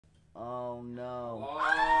Oh no.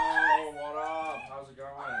 Oh, what up? How's it going?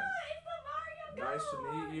 Oh, it's the Mario Nice to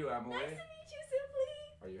meet you, Emily. Nice to meet you,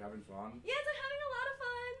 Simply. Are you having fun? Yes, I'm having a lot of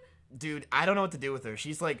fun. Dude, I don't know what to do with her.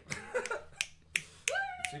 She's like...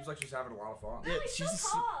 Seems like she's having a lot of fun. Yeah, she's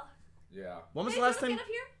so tall. Yeah. When was Hey, the last you time... wanna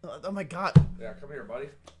get up here? Oh my god. Yeah, come here, buddy.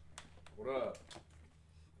 What up?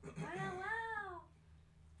 Wow.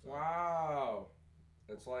 Wow.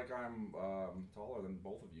 It's like I'm taller than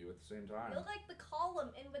both of you at the same time. You look like the column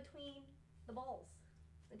in between the balls.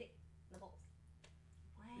 The balls.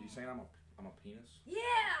 Wow. Are you saying I'm a penis? Yeah!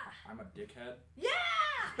 I'm a dickhead? Yeah!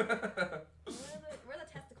 That We're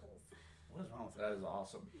the testicles. What is wrong with her? is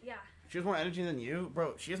awesome. Yeah. She has more energy than you?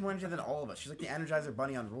 Bro, she has more energy than all of us. She's like the Energizer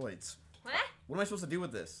Bunny on roids. What? What am I supposed to do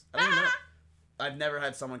with this? I don't even know. I've never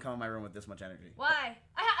had someone come in my room with this much energy. Why?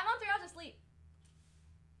 I'm on 3 hours of sleep.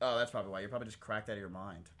 Oh, that's probably why. You're probably just cracked out of your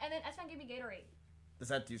mind. And then Espen gave me Gatorade. Does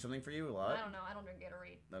that do something for you a lot? I don't know. I don't drink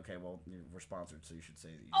Gatorade. Okay, well, we're sponsored, so you should say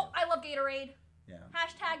that you Oh, do. I love Gatorade. Yeah.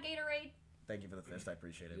 Hashtag Gatorade. Thank you for the fist. I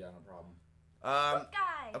appreciate it. Yeah, no problem. Good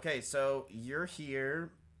guy. Okay, so you're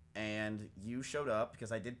here, and you showed up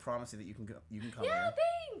because I did promise you that you can come Yeah, here.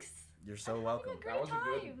 thanks. You're so I'm welcome. having a That was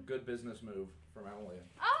time. a good business move from Emily.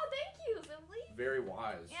 Oh, thank you, Simply. Very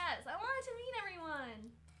wise. Yes, I wanted to meet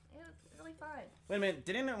everyone. It was really fun. Wait a minute.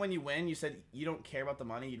 Didn't when you win, you said you don't care about the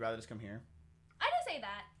money? You'd rather just come here? I didn't say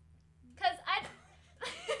that. Because I...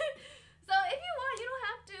 So, if you want, you don't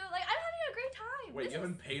have to. Like, I'm having a great time. Wait, you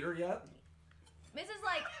haven't paid her yet? This is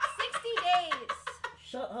like 60 days.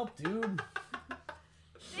 Shut up, dude.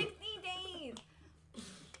 60 days.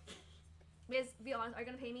 Miss, be honest, are you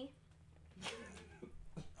going to pay me?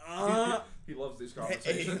 He loves these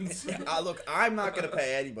conversations. Look, I'm not gonna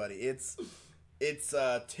pay anybody. It's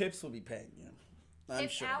tips will be paying you. I'm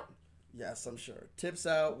Tips sure. out? Yes, I'm sure. Tips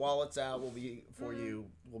out, wallets out will be for you.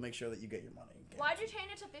 We'll make sure that you get your money. Why'd you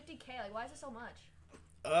change it to 50K? Like, why is it so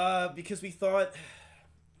much?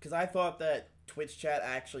 Because I thought that Twitch chat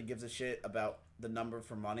actually gives a shit about the number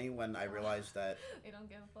for money when I realized that They don't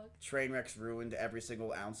give a fuck. Trainwreck's ruined every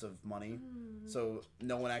single ounce of money. So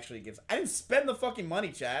no one actually gives. I didn't spend the fucking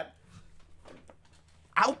money, chat.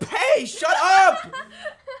 I'll pay! Shut up!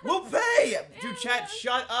 We'll pay! Dude, chat,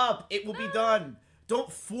 shut up. It will be done.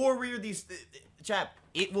 Don't forward these... Chat,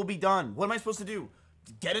 it will be done. What am I supposed to do?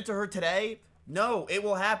 Get it to her today? No, it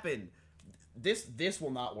will happen. This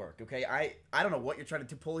will not work, okay? I don't know what you're trying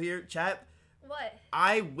to pull here, chat. What?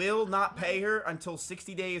 I will not pay her until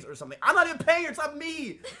 60 days or something. I'm not even paying her. It's not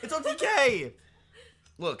me. It's OTK.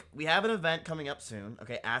 Look, we have an event coming up soon.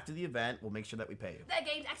 Okay, after the event, we'll make sure that we pay you. The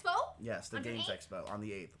Games Expo? Yes, the On the Games 8th? Expo on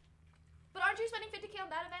the 8th. But aren't you spending 50K on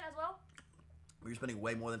that event as well? We're spending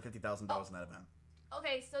way more than $50,000 on that event.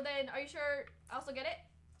 Okay, so then are you sure I also get it?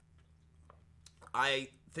 I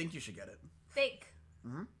think you should get it. Think.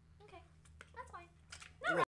 Mm-hmm.